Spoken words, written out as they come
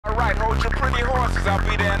I'll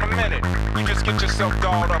be there in a minute. You just get yourself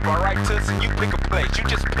dolled up, alright, Toots? And you pick a place. You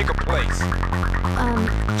just pick a place.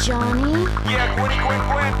 Johnny? Yeah, Gwen.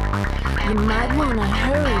 You might want to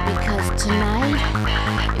hurry because tonight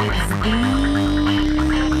is the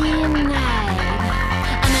night.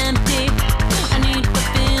 I'm empty. I need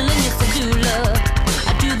fulfilling. Yes, I do love. I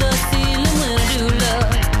do the ceiling when I do love.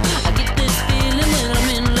 I get this feeling when I'm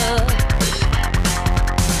in love.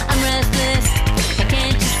 I'm restless.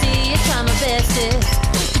 Can't you see? I try my bestest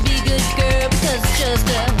to be a good girl because it's just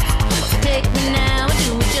us. So take me now and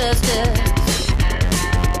do it justice.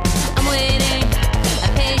 I'm waiting,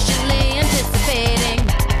 I'm patiently anticipating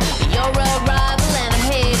your arrival and I'm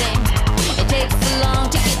hating. It takes so long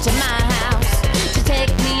to get to my house, to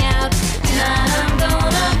take me out. Tonight I'm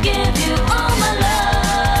gonna give you all my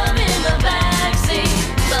love in the backseat.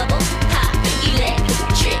 Bubble pop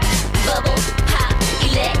electric, bubble pop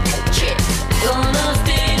electric. Gonna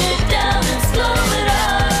speed it down and slow it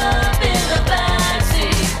up in the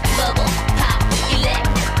backseat. Bubble pop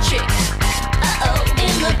electric. Uh-oh,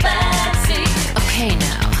 in the backseat. Okay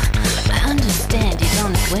now, I understand he's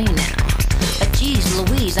on his way now. But geez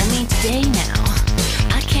Louise, I mean today now.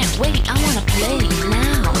 I can't wait, I wanna play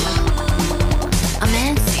now. I'm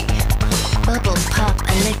antsy, bubble pop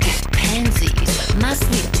electric pansies. My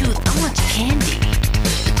sweet tooth, I want your candy.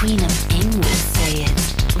 The Queen of England say it,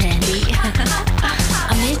 Randy.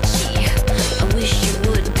 I'm itchy, I wish you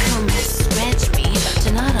would come and scratch me.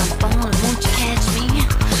 Tonight I'm falling, won't you catch me?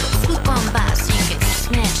 Swoop on by so you can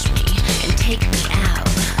snatch me and take me out.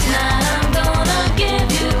 Tonight I'm gonna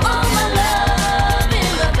give you all my love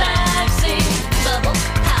in the backseat. Bubble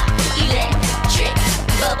pop electric,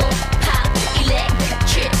 bubble pop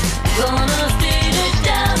electric. Gonna speed it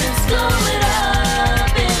down and slow it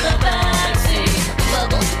up in the backseat.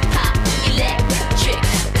 Bubble pop electric.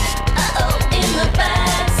 Uh-oh, in the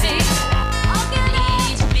backseat.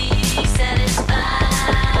 Need to be satisfied.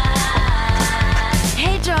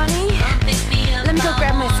 Hey, Johnny. Pick me up. Let me go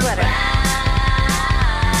grab my sweater.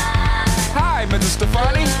 Hi, Mrs.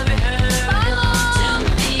 Stefani.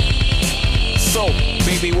 So,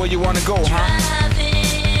 baby, where you wanna go, huh?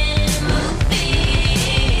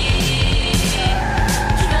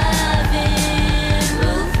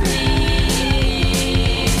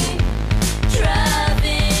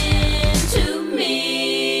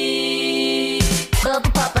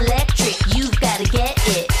 Bubble pop electric, you've gotta get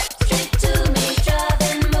it. Stick to me, drive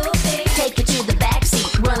and move me. Take it to the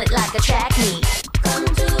backseat, run it like a track meet. Come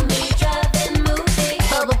to me, drive and move me.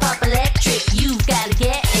 Bubble pop electric, you've gotta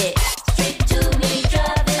get it. Stick to me,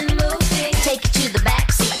 drive and move me. Take it to the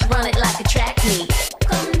backseat, run it like a track meet.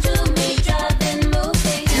 Come to me, drive and move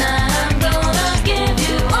me. Tonight I'm gonna give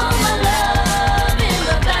you all my love in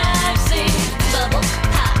the backseat. Bubble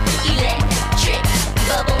pop electric,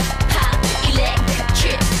 bubble pop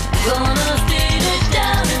electric. Gonna speed it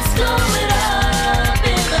down and slow it up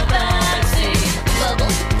in the backseat.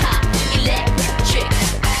 Bubble pop electric.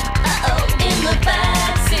 Uh-oh, in the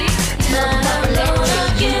backseat. Tonight I'm gonna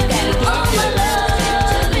give you all my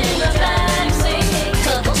love in the backseat.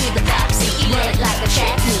 Take it to the backseat, run it like a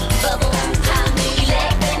track meet. Bubble pop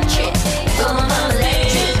electric. Gonna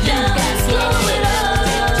speed it down and slow it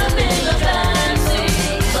up in the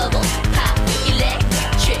backseat. Bubble pop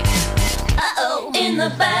electric. Uh-oh, in the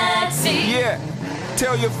backseat. Yeah.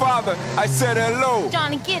 Tell your father I said hello.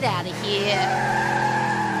 Johnny, get out of here.